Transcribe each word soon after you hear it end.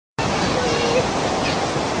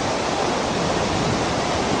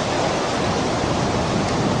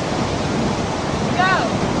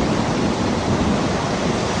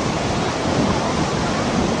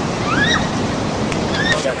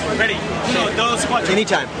Go Squad.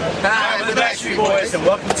 Anytime. Hi, we're the Backstreet Boys, and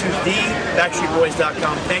welcome to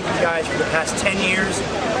thebackstreetboys.com. Thank you guys for the past 10 years.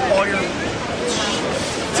 All your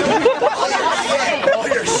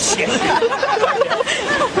shit.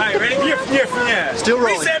 Alright, ready? Yeah. Still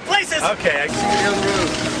rolling. Reset places. Okay.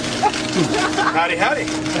 Howdy, howdy.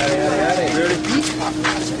 Howdy.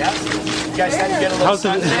 You guys had to get a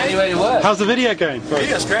little How's the video going? The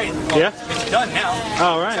video's great. Well, yeah? It's done now.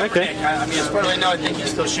 Oh, right, okay. I mean, as far as I know, I think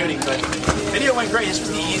he's still shooting, but video went great. This was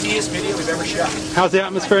the easiest video we've ever shot. How's the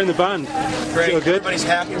atmosphere in the band? Great. Feel good? Everybody's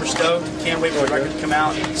happy. We're stoked. Can't wait for the record to come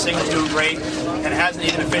out. The single's doing great, and it hasn't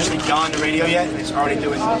even officially gone to radio yet, and it's already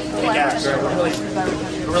doing big ass. So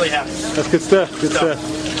we're really happy. That's good stuff. Good stuff.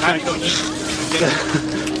 Time to go eat.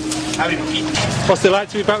 Happy to eat. What's it like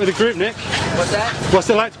to be back with the group, Nick? What's that? What's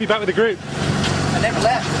it like to be back with the group? I never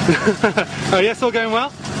left. Oh yeah, it's all going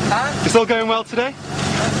well? Huh? It's all going well today?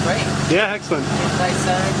 That's great. Yeah, excellent. Nice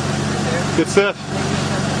sun. Good stuff.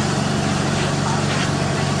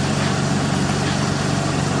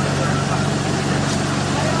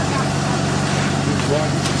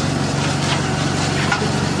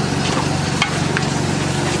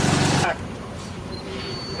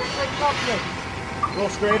 A little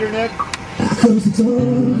straighter, Nick. Close the door.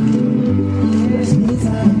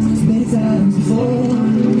 Many times before.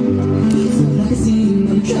 It's not like a scene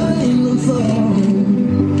I'm trying to fall.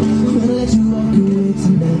 I'm gonna let you walk away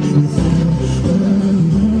tonight.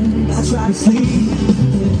 I try to sleep.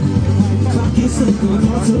 Clock is circle,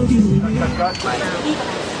 thoughts of you. We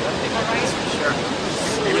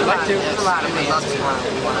would like to. There's a lot of bands we want to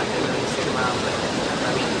stick around, but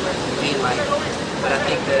I mean, but I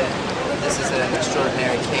think that this is an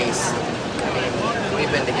extraordinary case. I mean,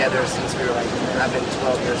 we've been together since we were I've been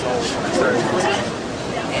 12 years old when I started music,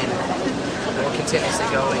 and we're continuously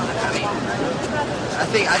going. I mean,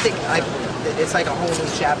 I think it's like a whole new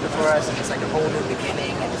chapter for us, and it's like a whole new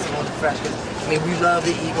beginning, and it's a whole new fresh. Cause, I mean, we love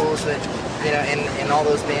the Eagles, but and all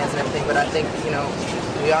those bands and everything, but I think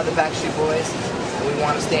we are the Backstreet Boys, and we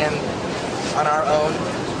want to stand on our own.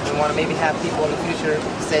 We want to maybe have people in the future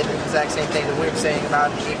say the exact same thing that we're saying about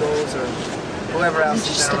the Eagles or whoever else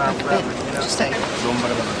has been around forever. Yes, I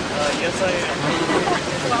am.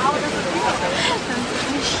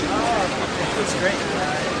 That's great.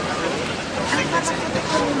 I think that's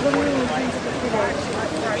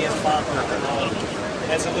me as father.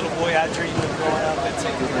 As a little boy, I dreamed of growing up and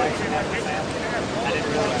taking life and having a family. I didn't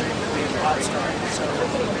really dream of being a pop star. So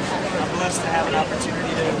I'm blessed to have an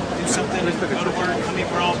opportunity to do something, go to work. I mean,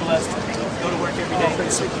 we're all blessed to go to work every day, do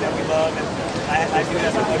something that we love, and I do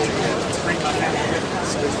have the luxury to bring my family with me.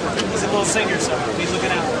 So he's a little singer, so he's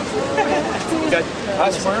looking out. Good.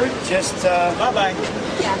 Last word, just bye-bye.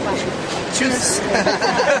 Yeah, bye. Tschüss.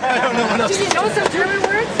 I don't know what else. Do you know some German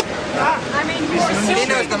words? I mean, He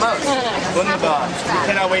knows the most. Wunderbar. We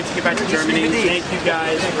cannot wait to get back to Germany. Thank you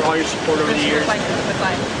guys for all your support over the years.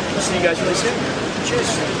 We'll see you guys really soon. Cheers.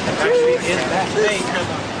 Actually, is back.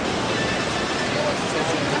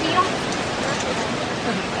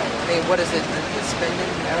 Hey, what is it? The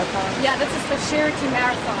Spending Marathon? Yeah, this is the charity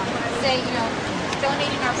marathon. Say,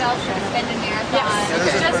 donating our bells for the Spending Marathon. Yes,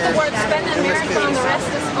 it's just the word Spending Marathon, the rest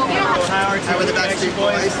is Hi, we're the Backstreet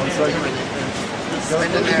Boys.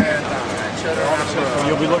 Spending Marathon.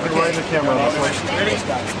 You'll be looking right in the camera on this one.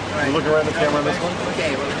 You're looking right in the camera on this one?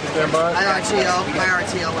 Okay, well, Stand by. my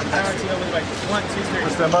RTL went back.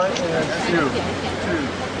 Stand by. And two.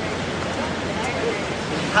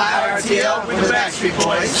 Hi, RTL. We're the Backstreet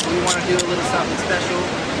Boys. We want to do a little something special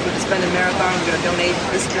with the Spending Marathon. We're going to donate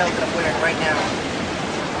this belt that I'm wearing right now.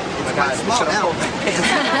 Oh my God, small now.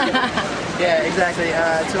 Yeah, exactly.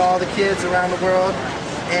 To all the kids around the world.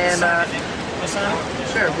 And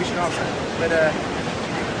sure, we should all sign it. But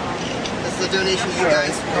this is a donation to you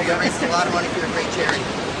guys. We're going to raise a lot of money for a great charity.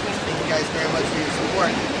 Thank you guys very much for your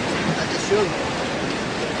support. I just showed you.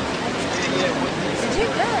 You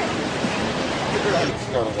did good.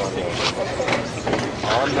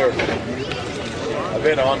 Under. A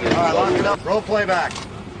bit under. All right, lock it up. Roll playback.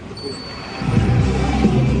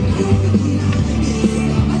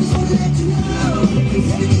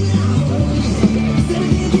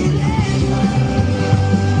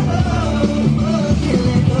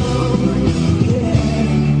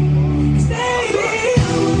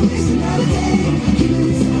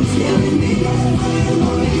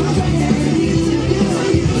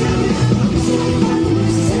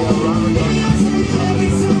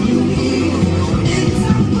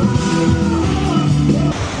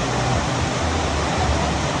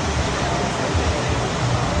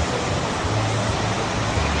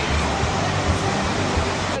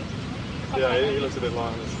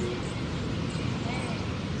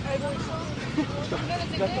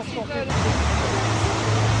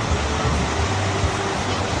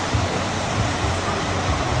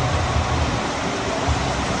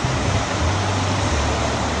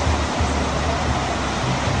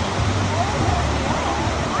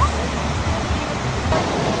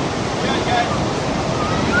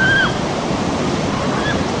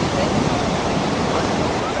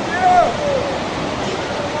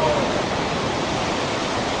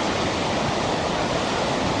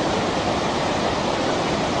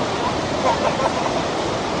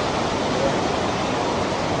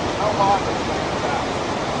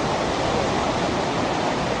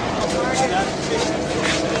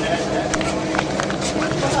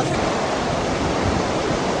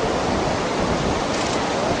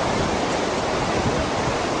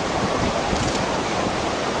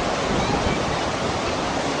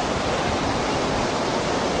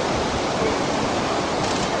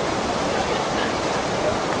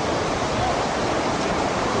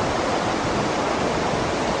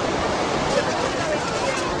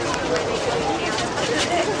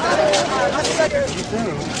 What are you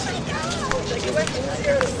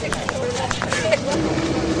doing?